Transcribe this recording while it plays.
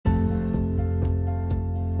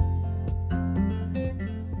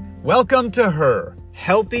Welcome to Her,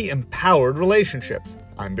 Healthy, Empowered Relationships.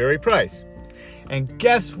 I'm Barry Price. And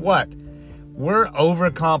guess what? We're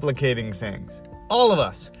overcomplicating things. All of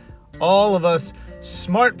us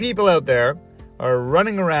smart people out there are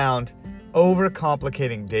running around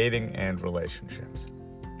overcomplicating dating and relationships.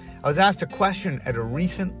 I was asked a question at a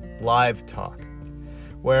recent live talk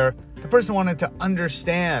where the person wanted to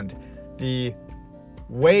understand the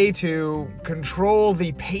way to control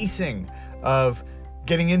the pacing of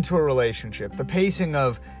getting into a relationship, the pacing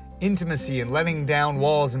of intimacy and letting down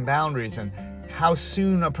walls and boundaries, and how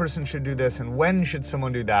soon a person should do this and when should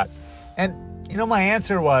someone do that. And my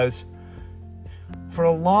answer was, for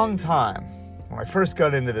a long time, when I first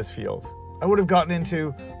got into this field, I would have gotten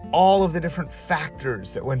into all of the different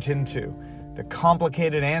factors that went into the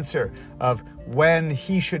complicated answer of when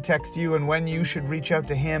he should text you and when you should reach out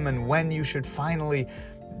to him and when you should finally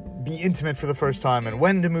be intimate for the first time and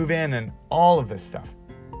when to move in and all of this stuff.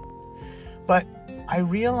 But I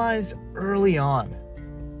realized early on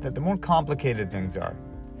that the more complicated things are,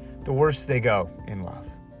 the worse they go in love.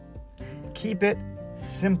 Keep it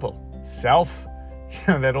simple. Self,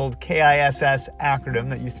 that old KISS acronym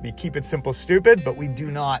that used to be keep it simple stupid, but we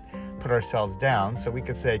do not put ourselves down. So we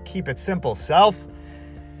could say keep it simple self.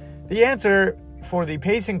 The answer for the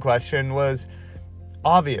pacing question was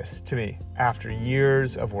obvious to me after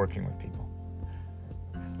years of working with people.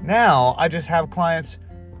 Now I just have clients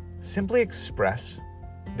simply express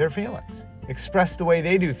their feelings, express the way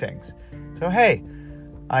they do things. So, hey,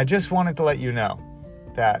 I just wanted to let you know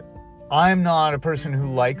that I'm not a person who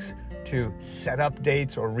likes to set up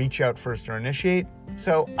dates or reach out first or initiate.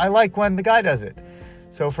 So I like when the guy does it.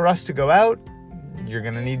 So for us to go out, you're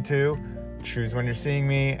going to need to choose when you're seeing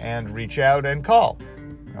me and reach out and call.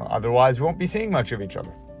 Otherwise, we won't be seeing much of each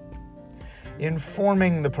other.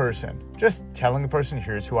 Informing the person, just telling the person,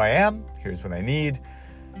 here's who I am, here's what I need,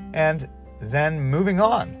 and then moving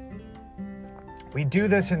on. We do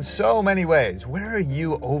this in so many ways. Where are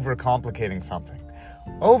you overcomplicating something?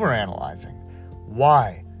 Overanalyzing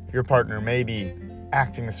why your partner may be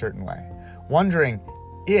acting a certain way. Wondering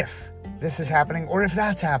if this is happening or if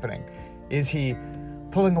that's happening. Is he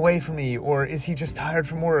pulling away from me, or is he just tired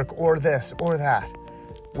from work, or this or that?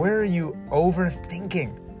 Where are you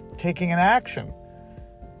overthinking taking an action?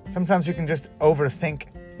 Sometimes we can just overthink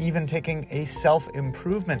even taking a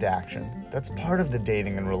self-improvement action that's part of the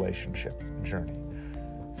dating and relationship journey.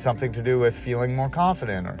 Something to do with feeling more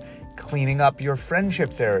confident or cleaning up your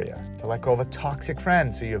friendships area to let go of a toxic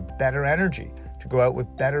friend so you have better energy to go out with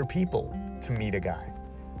better people to meet a guy.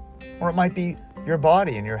 Or it might be your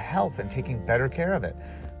body and your health and taking better care of it.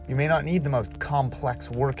 You may not need the most complex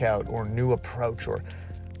workout or new approach or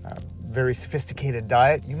very sophisticated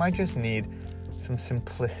diet. You might just need some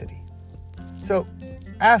simplicity. So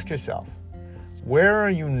ask yourself, where are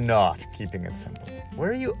you not keeping it simple? Where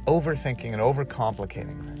are you overthinking and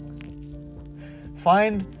overcomplicating things?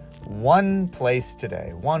 Find one place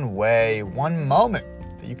today, one way, one moment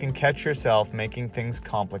that you can catch yourself making things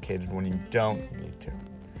complicated when you don't need to.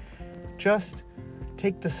 Just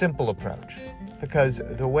take the simple approach, because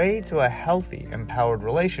the way to a healthy, empowered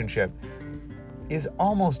relationship is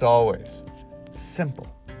almost always simple,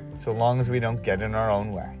 so long as we don't get in our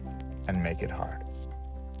own way and make it hard.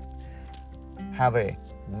 Have a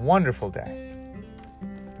wonderful day,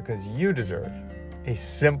 because you deserve a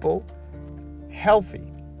simple, healthy,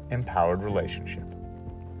 empowered relationship.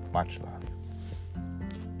 Much love.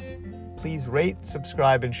 Please rate,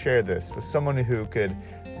 subscribe, and share this with someone who could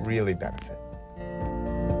really benefit.